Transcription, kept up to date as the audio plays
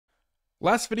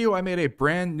Last video I made a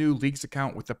brand new Leagues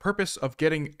account with the purpose of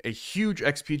getting a huge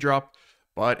XP drop,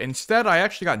 but instead I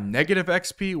actually got negative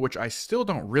XP, which I still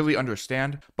don't really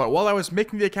understand. But while I was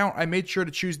making the account, I made sure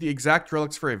to choose the exact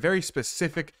relics for a very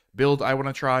specific build I want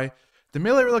to try. The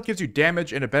melee relic gives you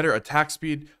damage and a better attack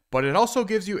speed, but it also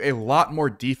gives you a lot more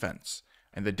defense.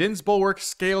 And the Din's Bulwark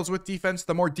scales with defense.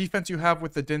 The more defense you have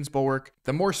with the Din's Bulwark,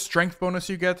 the more strength bonus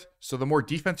you get. So the more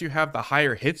defense you have, the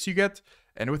higher hits you get.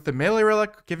 And with the melee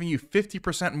relic giving you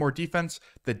 50% more defense,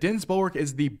 the Din's Bulwark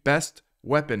is the best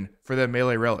weapon for the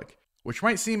melee relic. Which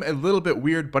might seem a little bit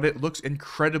weird, but it looks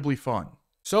incredibly fun.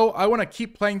 So I want to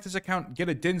keep playing this account, get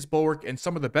a Din's Bulwark and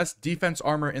some of the best defense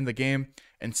armor in the game,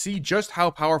 and see just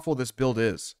how powerful this build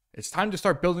is. It's time to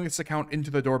start building this account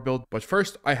into the door build, but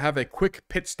first I have a quick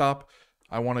pit stop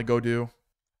I want to go do.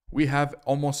 We have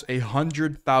almost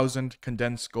 100,000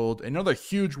 condensed gold, another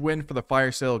huge win for the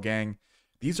fire sale gang.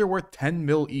 These are worth 10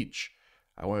 mil each.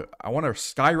 I want to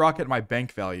skyrocket my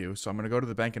bank value, so I'm going to go to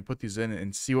the bank and put these in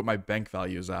and see what my bank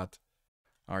value is at.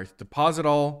 Alright, deposit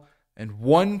all, and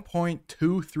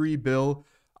 1.23 bill.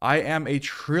 I am a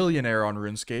trillionaire on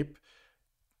RuneScape.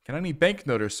 Can any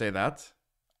banknoters say that?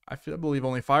 I believe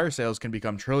only fire sales can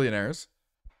become trillionaires.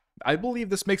 I believe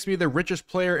this makes me the richest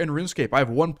player in RuneScape. I have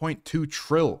 1.2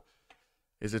 trill.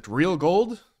 Is it real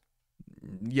gold?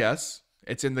 Yes,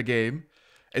 it's in the game.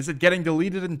 Is it getting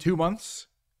deleted in 2 months?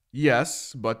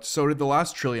 Yes, but so did the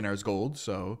last trillionaire's gold,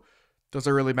 so does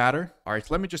it really matter?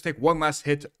 Alright, let me just take one last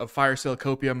hit of fire sale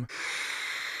copium.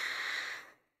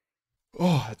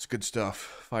 Oh, that's good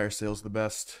stuff. Fire sale's the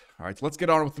best. Alright, let's get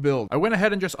on with the build. I went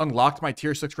ahead and just unlocked my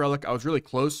tier 6 relic. I was really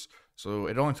close, so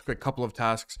it only took a couple of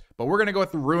tasks. But we're going to go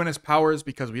with the Ruinous Powers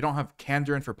because we don't have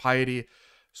Kandarin for Piety.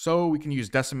 So we can use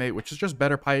Decimate, which is just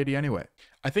better Piety anyway.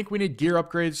 I think we need gear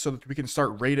upgrades so that we can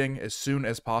start raiding as soon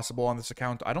as possible on this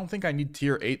account. I don't think I need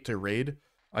tier 8 to raid.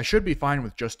 I should be fine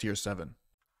with just tier 7.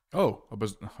 Oh,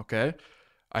 okay.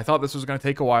 I thought this was going to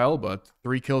take a while, but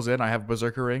 3 kills in, I have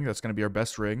Berserker Ring. That's going to be our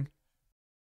best ring.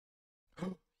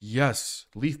 Yes,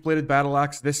 Leaf-Bladed Battle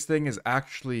Axe. This thing is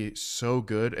actually so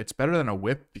good. It's better than a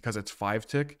whip because it's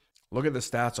 5-tick. Look at the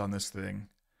stats on this thing.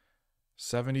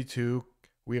 72.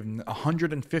 We have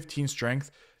 115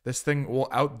 strength. This thing will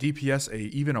out DPS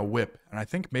even a whip. And I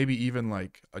think maybe even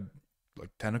like a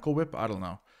tentacle whip. I don't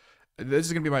know. This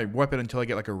is going to be my weapon until I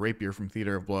get like a rapier from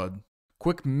Theater of Blood.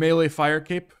 Quick melee fire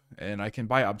cape. And I can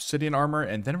buy obsidian armor.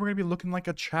 And then we're going to be looking like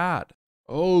a Chad.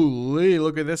 Holy,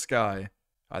 look at this guy.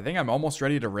 I think I'm almost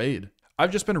ready to raid.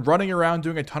 I've just been running around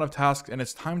doing a ton of tasks. And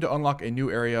it's time to unlock a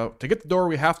new area. To get the door,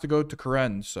 we have to go to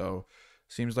Karen. So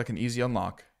seems like an easy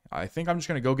unlock. I think I'm just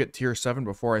going to go get tier 7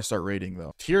 before I start raiding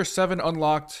though. Tier 7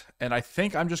 unlocked, and I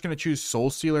think I'm just going to choose Soul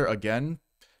Stealer again.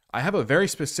 I have a very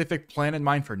specific plan in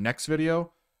mind for next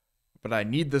video, but I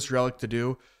need this relic to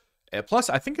do. Plus,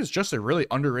 I think it's just a really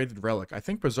underrated relic. I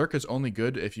think Berserk is only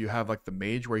good if you have like the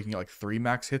Mage where you can get like 3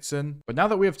 max hits in. But now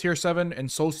that we have tier 7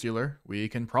 and Soul Stealer, we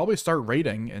can probably start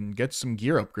raiding and get some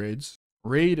gear upgrades.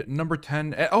 Raid number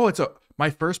 10. Oh, it's my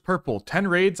first purple. 10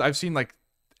 raids. I've seen like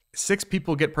 6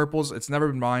 people get purples. It's never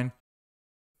been mine.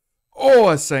 Oh,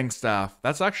 a Sang Staff.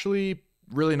 That's actually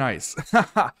really nice.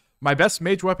 My best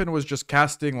mage weapon was just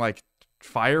casting like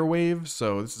fire waves,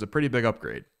 so this is a pretty big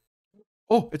upgrade.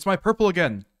 Oh, it's my purple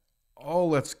again. Oh,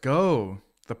 let's go.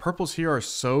 The purples here are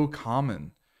so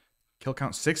common. Kill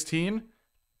count 16.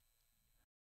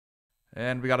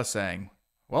 And we got a Sang.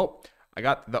 Well, I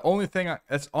got the only thing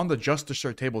that's on the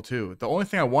Justicer table too. The only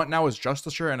thing I want now is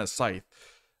Justicer and a Scythe.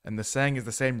 And the Sang is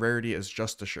the same rarity as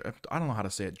Justicer. I don't know how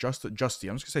to say it. Justy.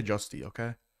 I'm just going to say Justy,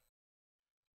 okay?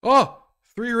 Oh!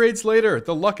 3 raids later.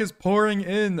 The luck is pouring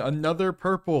in. Another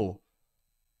purple.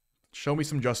 Show me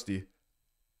some Justy.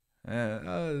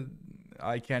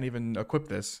 I can't even equip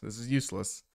this. This is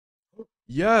useless.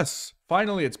 Yes!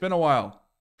 Finally, it's been a while.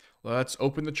 Let's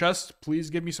open the chest. Please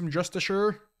give me some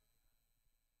Justicer.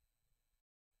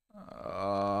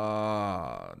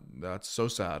 That's so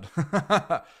sad.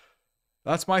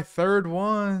 That's my 3rd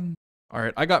one.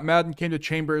 Alright, I got mad and came to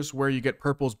Chambers where you get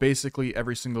purples basically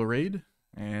every single raid.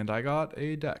 And I got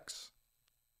a Dex.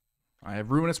 I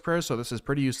have Ruinous Prayers, so this is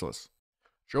pretty useless.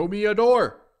 Show me a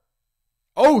door!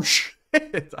 Oh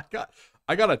shit!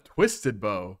 I got a Twisted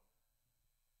Bow.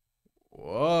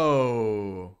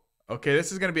 Whoa. Okay,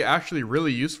 this is going to be actually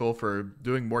really useful for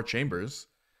doing more chambers.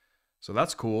 So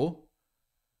that's cool.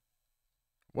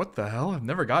 What the hell? I've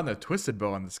never gotten a Twisted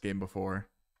Bow on this game before.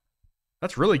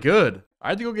 That's really good. I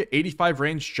had to go get 85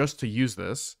 range just to use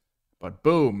this. But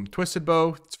boom, Twisted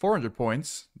Bow, it's 400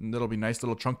 points. And it'll be a nice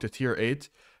little chunk to tier 8.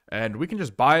 And we can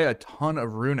just buy a ton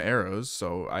of rune arrows,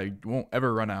 so I won't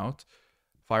ever run out.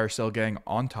 Fire Cell Gang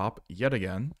on top yet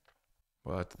again.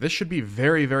 But this should be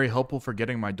very, very helpful for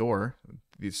getting my door.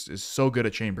 This is so good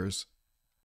at chambers.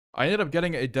 I ended up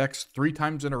getting a dex 3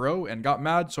 times in a row and got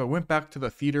mad, so I went back to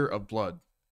the Theater of Blood.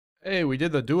 Hey, we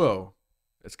did the duo.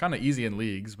 It's kind of easy in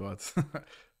leagues, but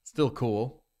still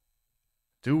cool.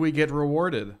 Do we get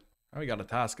rewarded? Oh, we got a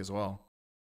task as well.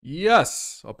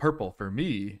 Yes, a purple for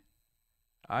me.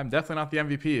 I'm definitely not the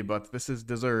MVP, but this is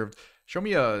deserved. Show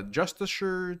me a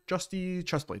Justy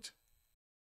chestplate.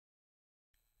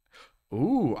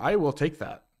 Ooh, I will take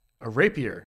that. A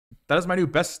rapier. That is my new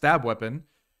best stab weapon.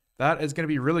 That is going to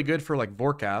be really good for like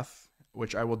Vorkath,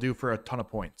 which I will do for a ton of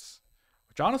points.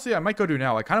 Which honestly, I might go do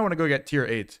now. I kind of want to go get tier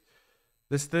 8.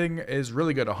 This thing is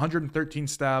really good. 113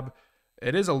 stab.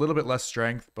 It is a little bit less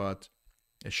strength, but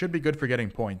it should be good for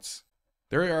getting points.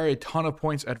 There are a ton of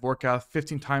points at Vorkath.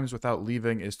 15 times without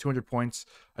leaving is 200 points.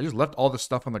 I just left all the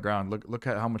stuff on the ground. Look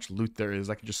at how much loot there is.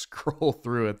 I can just scroll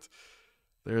through it.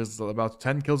 There's about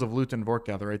 10 kills of loot in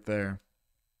Vorkath right there.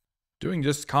 Doing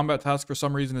this combat task for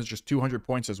some reason is just 200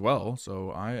 points as well, so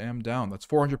I am down. That's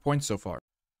 400 points so far.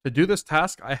 To do this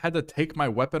task, I had to take my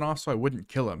weapon off so I wouldn't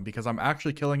kill him, because I'm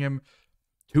actually killing him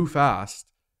too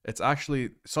fast. It's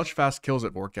actually such fast kills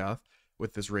at Vorkath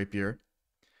with this rapier.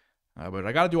 But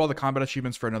I gotta do all the combat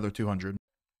achievements for another 200.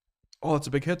 Oh, that's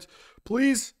a big hit.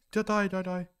 Please!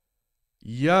 Die.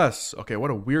 Yes! Okay, what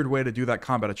a weird way to do that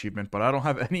combat achievement, but I don't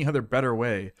have any other better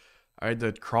way. I had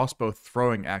to crossbow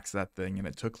throwing axe that thing, and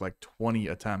it took like 20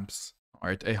 attempts.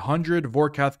 Alright, 100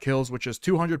 Vorkath kills, which is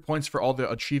 200 points for all the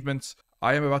achievements.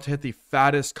 I am about to hit the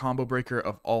fattest combo breaker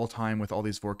of all time with all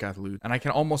these Vorkath loot. And I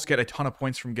can almost get a ton of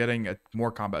points from getting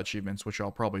more combat achievements, which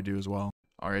I'll probably do as well.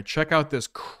 Alright, check out this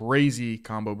crazy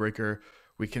combo breaker.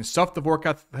 We can stuff the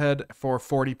Vorkath head for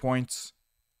 40 points.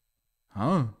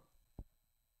 Huh?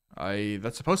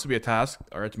 That's supposed to be a task.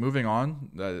 Alright, moving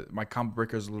on. My combo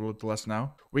breaker is a little bit less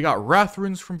now. We got Wrath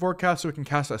Runes from Vorkath, so we can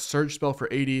cast a Surge spell for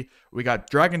 80. We got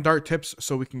Dragon Dart tips,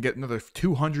 so we can get another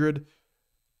 200.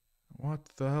 What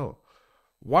the hell?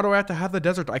 Why do I have to have the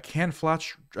desert? I can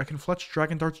fletch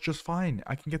Dragon Darts just fine.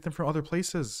 I can get them from other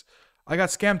places. I got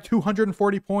scammed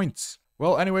 240 points.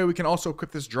 Well, anyway, we can also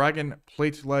equip this Dragon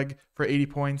Plate Leg for 80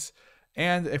 points.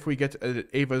 And if we get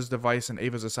Ava's device and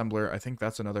Ava's assembler, I think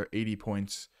that's another 80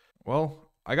 points. Well,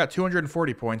 I got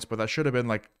 240 points, but that should have been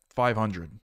like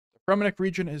 500. The Fremenic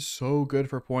region is so good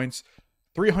for points.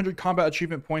 300 combat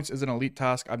achievement points is an elite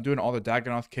task. I'm doing all the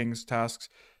Dagannoth King's tasks.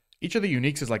 Each of the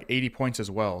uniques is like 80 points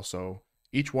as well, so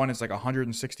each one is like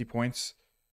 160 points.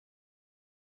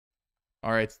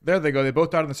 Alright, there they go. They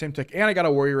both died on the same tick. And I got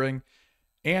a Warrior Ring.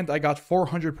 And I got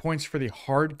 400 points for the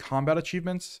hard combat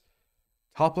achievements.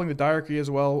 Toppling the Diarchy as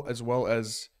well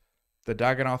as the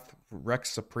Dagannoth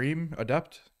Rex Supreme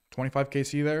Adept. 25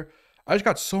 KC there. I just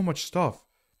got so much stuff.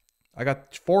 I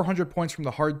got 400 points from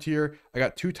the hard tier. I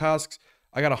got 2 tasks.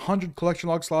 I got 100 collection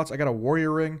log slots. I got a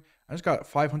Warrior Ring. I just got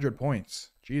 500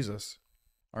 points. Jesus.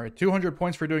 Alright, 200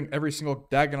 points for doing every single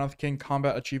Dagannoth King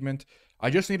combat achievement. I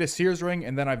just need a Seer's Ring,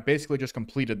 and then I've basically just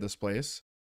completed this place.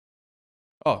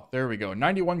 Oh, there we go.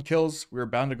 91 kills. We were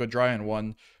bound to go dry in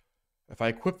one. If I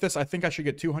equip this, I think I should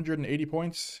get 280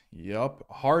 points. Yup.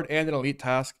 Hard and an elite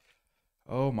task.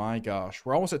 Oh my gosh.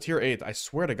 We're almost at tier 8. I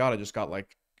swear to God, I just got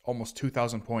like almost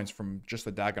 2,000 points from just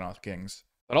the Dagannoth Kings.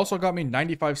 That also got me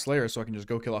 95 Slayers, so I can just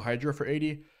go kill a Hydra for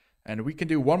 80. And we can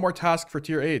do one more task for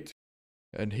tier 8.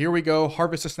 And here we go.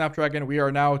 Harvest a Snapdragon. We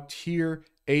are now tier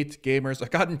 8 gamers.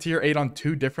 I've gotten tier 8 on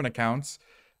 2 different accounts.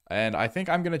 And I think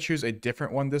I'm going to choose a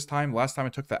different one this time. Last time I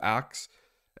took the Axe.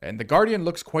 And the Guardian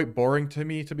looks quite boring to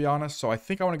me, to be honest. So I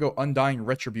think I want to go Undying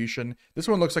Retribution. This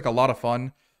one looks like a lot of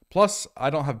fun. Plus, I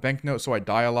don't have Banknote, so I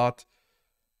die a lot.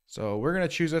 So we're going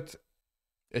to choose it.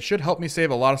 It should help me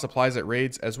save a lot of supplies at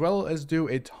raids, as well as do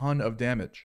a ton of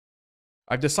damage.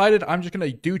 I've decided I'm just going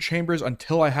to do chambers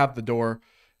until I have the door.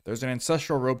 There's an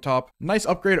Ancestral Robe Top. Nice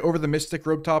upgrade over the Mystic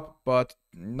Robe Top, but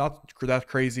not that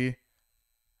crazy.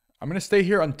 I'm going to stay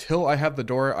here until I have the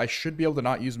door. I should be able to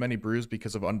not use many brews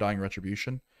because of Undying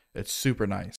Retribution. It's super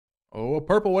nice. Oh, a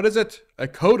purple. What is it? A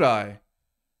Kodai.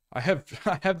 I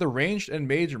have the ranged and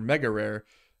mage mega rare,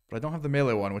 but I don't have the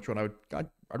melee one. Which one I'd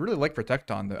really like for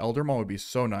Tecton. The Eldermaw would be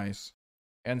so nice.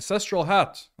 Ancestral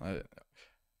Hat.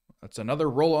 That's another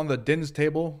roll on the Din's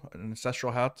table. An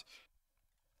Ancestral Hat.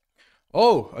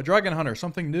 Oh, a Dragon Hunter.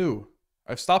 Something new.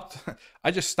 I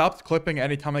just stopped clipping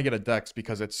anytime I get a dex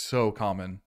because it's so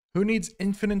common. Who needs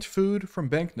infinite food from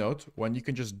Banknote when you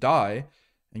can just die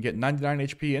and get 99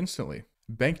 HP instantly?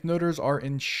 Banknoters are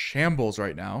in shambles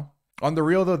right now. On the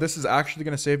real though, this is actually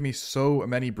going to save me so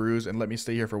many brews and let me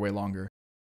stay here for way longer.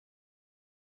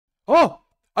 Oh!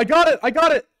 I got it! I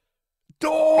got it!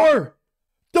 Door!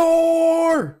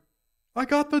 Door! I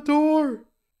got the door.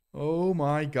 Oh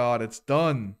my god, it's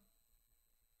done.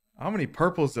 How many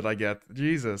purples did I get?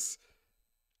 Jesus.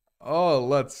 Oh,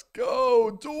 let's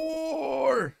go.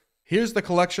 Door. Here's the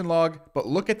collection log, but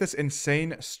look at this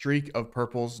insane streak of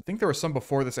purples. I think there were some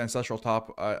before this ancestral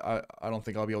top. I don't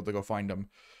think I'll be able to go find them.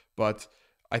 But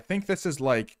I think this is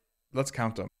like, let's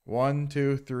count them. 1,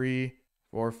 2, 3,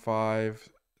 4, 5,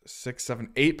 6, 7,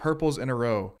 8 purples in a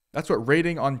row. That's what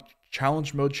raiding on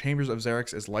challenge mode Chambers of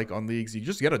Xerix is like on leagues. You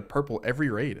just get a purple every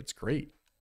raid. It's great.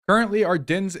 Currently, our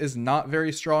Dins is not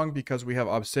very strong because we have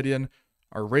Obsidian.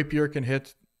 Our Rapier can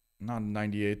hit, not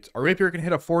 98. Our Rapier can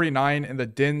hit a 49, and the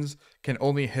Dins can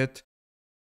only hit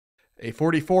a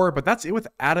 44, but that's it with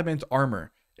Adamant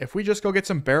armor. If we just go get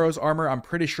some Barrows armor, I'm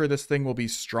pretty sure this thing will be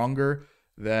stronger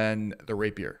than the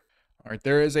Rapier. All right,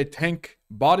 there is a tank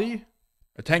body,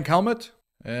 a tank helmet,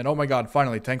 and oh my god,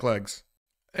 finally, tank legs.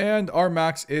 And our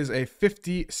max is a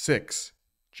 56.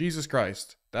 Jesus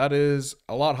Christ, that is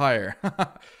a lot higher.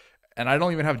 And I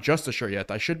don't even have Justicure yet.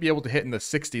 I should be able to hit in the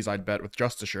 60s, I'd bet, with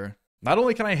Justicure. Not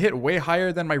only can I hit way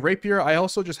higher than my Rapier, I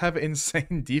also just have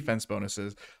insane defense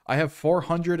bonuses. I have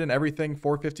 400 and everything,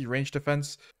 450 range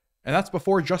defense, and that's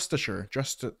before Justicure.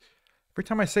 Every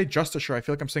time I say Justicure, I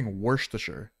feel like I'm saying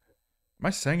Worcestershire. Am I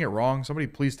saying it wrong? Somebody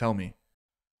please tell me.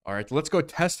 All right, let's go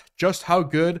test just how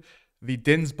good the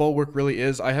Din's Bulwark really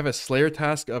is. I have a Slayer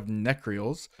task of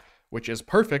Necreals, which is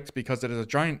perfect because it is a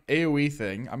giant AoE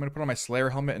thing. I'm going to put on my Slayer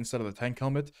helmet instead of the tank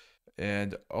helmet.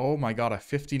 And oh my god, a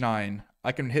 59.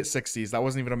 I can hit 60s. That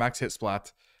wasn't even a max hit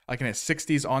splat. I can hit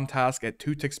 60s on task at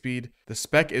 2 tick speed. The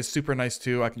spec is super nice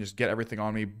too. I can just get everything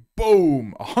on me.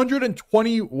 Boom!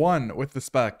 121 with the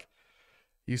spec.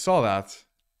 You saw that.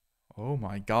 Oh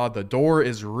my god, the door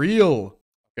is real.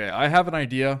 Okay, I have an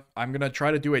idea. I'm going to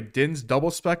try to do a Din's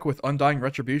double spec with Undying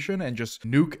Retribution and just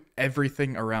nuke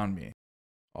everything around me.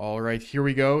 Alright, here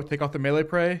we go. Take off the melee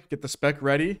prey. Get the spec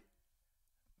ready.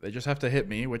 They just have to hit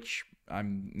me, which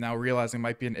I'm now realizing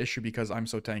might be an issue because I'm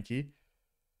so tanky.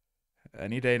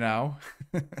 Any day now.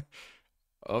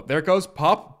 Oh, there it goes.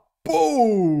 Pop.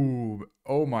 Boom!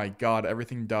 Oh my god,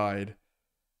 everything died.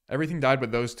 Everything died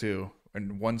with those two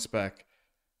in one spec.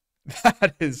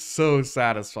 That is so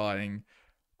satisfying.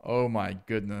 Oh my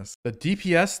goodness. The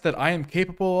DPS that I am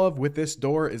capable of with this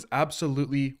door is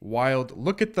absolutely wild.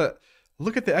 Look at the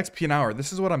XP an hour.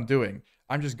 This is what I'm doing.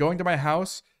 I'm just going to my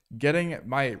house, getting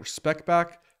my spec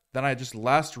back, then I just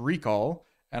last recall,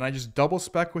 and I just double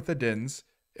spec with the Dins.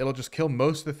 It'll just kill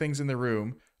most of the things in the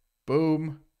room.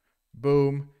 Boom.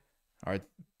 Boom. Alright,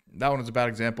 that one was a bad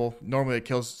example. Normally it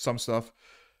kills some stuff.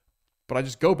 But I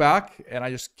just go back, and I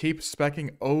just keep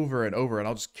specking over and over, and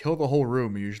I'll just kill the whole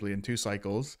room, usually in 2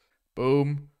 cycles.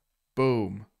 Boom.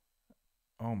 Boom.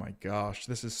 Oh my gosh,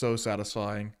 this is so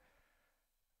satisfying.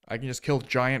 I can just kill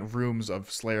giant rooms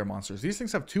of Slayer monsters. These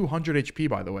things have 200 HP,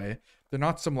 by the way. They're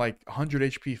not some, like, 100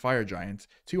 HP fire giants.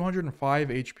 205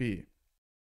 HP.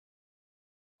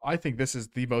 I think this is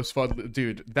the most fun...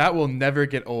 Dude, that will never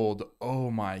get old.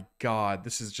 Oh my god.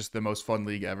 This is just the most fun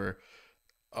league ever.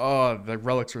 Oh, the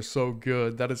relics are so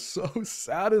good. That is so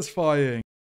satisfying.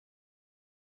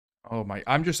 Oh my...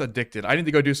 I'm just addicted. I need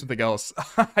to go do something else.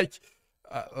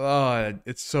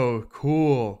 It's so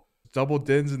cool. Double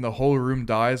Dins and the whole room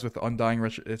dies with Undying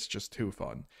Retro. It's just too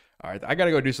fun. Alright, I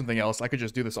gotta go do something else. I could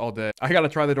just do this all day. I gotta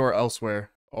try the door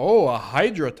elsewhere. Oh, a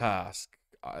Hydra task.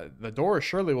 The door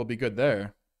surely will be good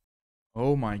there.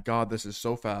 Oh my god, this is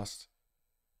so fast.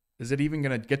 Is it even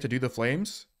gonna get to do the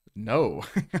flames? No.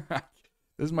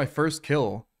 This is my first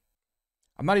kill.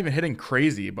 I'm not even hitting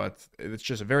crazy, but it's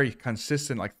just very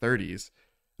consistent, like 30s.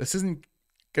 This isn't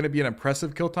going to be an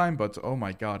impressive kill time, but oh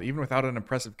my god, even without an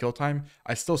impressive kill time,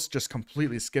 I still just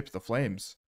completely skipped the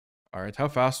flames. Alright, how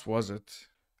fast was it?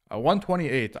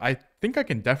 128. I think I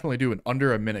can definitely do an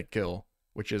under a minute kill,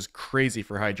 which is crazy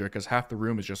for Hydra, because half the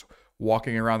room is just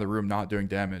walking around the room not doing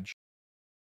damage.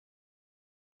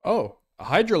 Oh, a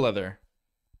Hydra leather.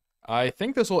 I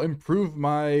think this will improve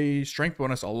my strength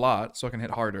bonus a lot, so I can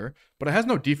hit harder, but it has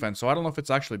no defense, so I don't know if it's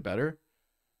actually better.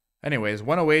 Anyways,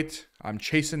 108, I'm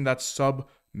chasing that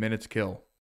sub-minute kill.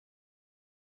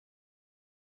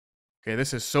 Okay,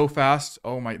 this is so fast.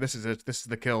 Oh my, this is it. This is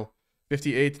the kill.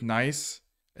 58, nice.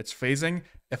 It's phasing.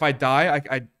 If I die,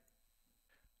 I...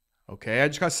 Okay, I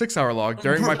just got 6-hour log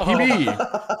during my PB.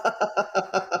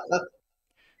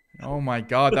 Oh my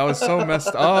god, that was so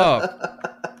messed up.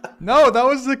 No, that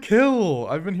was the kill.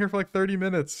 I've been here for like 30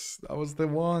 minutes. That was the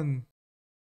one.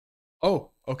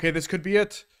 Oh, okay, this could be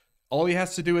it. All he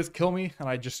has to do is kill me, and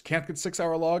I just can't get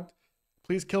 6-hour logged.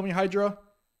 Please kill me, Hydra.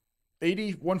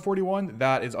 80, 141.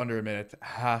 That is under a minute.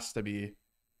 Has to be.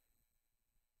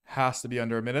 Has to be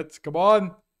under a minute. Come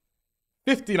on.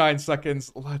 59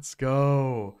 seconds. Let's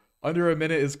go. Under a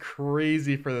minute is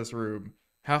crazy for this room.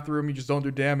 Half the room you just don't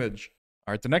do damage.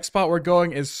 All right, the next spot we're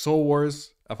going is Soul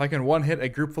Wars. If I can one-hit a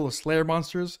group full of Slayer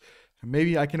monsters,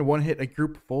 maybe I can one-hit a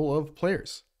group full of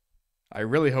players. I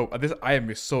really hope this. I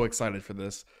am so excited for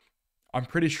this. I'm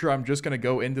pretty sure I'm just gonna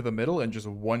go into the middle and just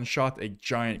one-shot a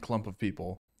giant clump of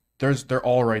people. They're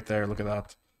all right there. Look at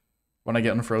that. When I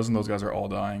get unfrozen, those guys are all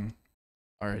dying.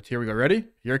 All right, here we go. Ready?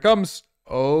 Here it comes.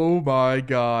 Oh my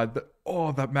god.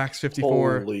 Oh, that max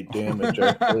 54. Holy damage.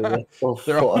 Actually.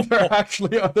 they're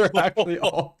actually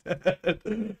all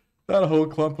dead. That whole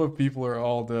clump of people are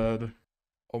all dead.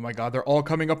 Oh my god, they're all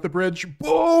coming up the bridge.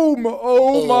 Boom!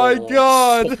 Oh my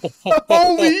god!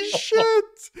 Holy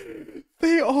shit!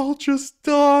 They all just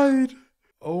died.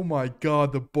 Oh my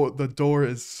god, the door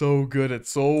is so good at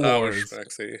Soul Wars. That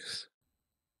was schmexy.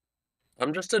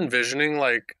 I'm just envisioning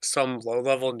like some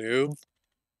low-level noob.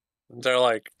 They're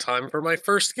like, time for my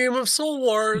first game of Soul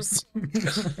Wars.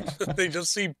 They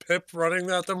just see Pip running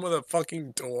at them with a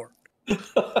fucking door.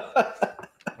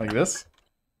 Like this?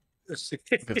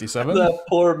 57? That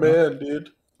poor man, dude.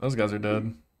 Those guys are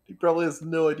dead. He probably has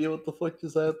no idea what the fuck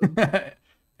just happened.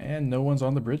 And no one's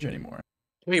on the bridge anymore.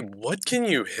 Wait, what can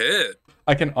you hit?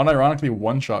 I can unironically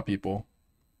one-shot people.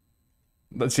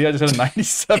 Let's see, I just had a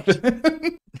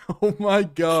 97. Oh my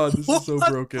god, this is so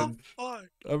broken.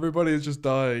 Everybody is just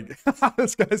dying.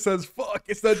 This guy says, fuck,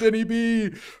 it's that Denny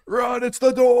B. Run, it's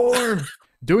the door.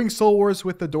 Doing Soul Wars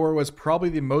with the door was probably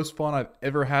the most fun I've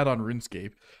ever had on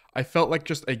RuneScape. I felt like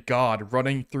just a god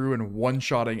running through and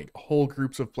one-shotting whole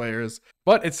groups of players.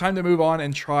 But it's time to move on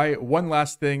and try one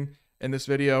last thing in this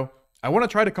video. I want to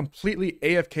try to completely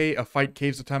AFK a Fight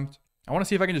Caves attempt. I want to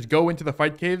see if I can just go into the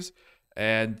Fight Caves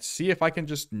and see if I can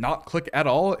just not click at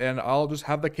all, and I'll just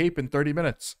have the cape in 30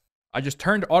 minutes. I just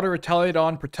turned Auto Retaliate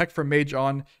on, Protect from Mage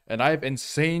on, and I have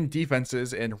insane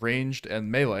defenses in ranged and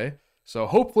melee. So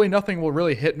hopefully nothing will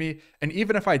really hit me, and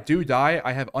even if I do die,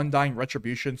 I have Undying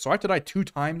Retribution, so I have to die 2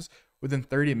 times within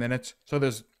 30 minutes. So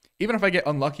even if I get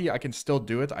unlucky, I can still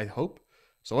do it, I hope.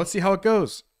 So let's see how it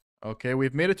goes. Okay,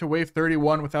 we've made it to wave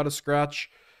 31 without a scratch.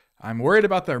 I'm worried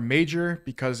about their Major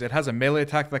because it has a melee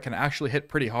attack that can actually hit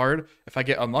pretty hard if I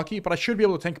get unlucky, but I should be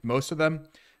able to tank most of them.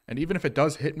 And even if it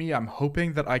does hit me, I'm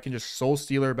hoping that I can just Soul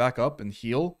Stealer back up and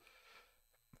heal.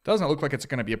 Doesn't look like it's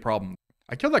going to be a problem.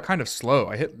 I killed that kind of slow.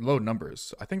 I hit low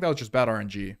numbers. I think that was just bad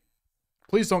RNG.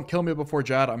 Please don't kill me before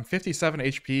Jad. I'm 57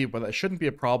 HP, but that shouldn't be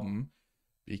a problem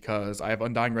because I have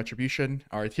Undying Retribution.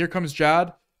 All right, here comes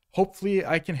Jad. Hopefully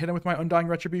I can hit him with my Undying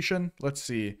Retribution. Let's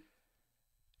see.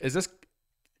 Is this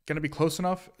gonna be close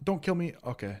enough? Don't kill me.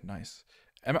 Okay, nice.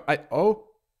 Oh,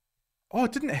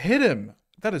 it didn't hit him.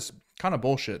 That is kind of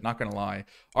bullshit, not gonna lie.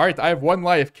 All right, I have 1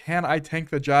 life. Can I tank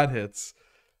the Jad hits?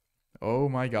 Oh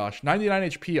my gosh, 99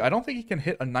 HP. I don't think he can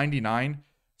hit a 99,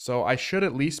 so I should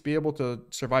at least be able to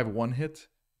survive 1 hit.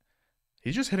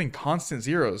 He's just hitting constant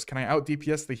zeros. Can I out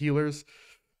DPS the healers?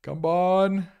 Come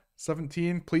on.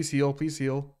 17, please heal, please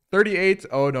heal. 38,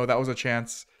 oh no, that was a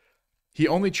chance. He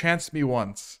only chanced me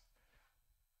once.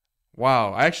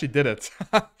 Wow, I actually did it.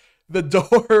 The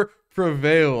door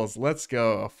prevails. Let's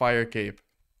go. A fire cape.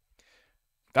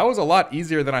 That was a lot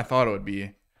easier than I thought it would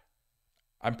be.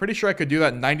 I'm pretty sure I could do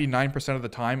that 99% of the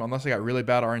time unless I got really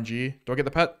bad RNG. Do I get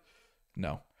the pet?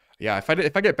 No. Yeah, if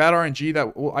I get bad RNG,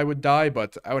 I would die,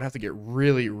 but I would have to get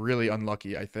really, really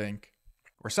unlucky, I think.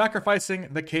 We're sacrificing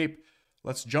the cape.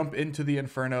 Let's jump into the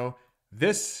Inferno.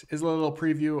 This is a little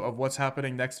preview of what's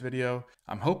happening next video.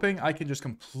 I'm hoping I can just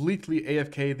completely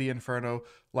AFK the Inferno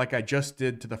like I just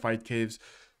did to the Fight Caves.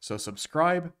 So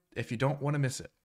subscribe if you don't want to miss it.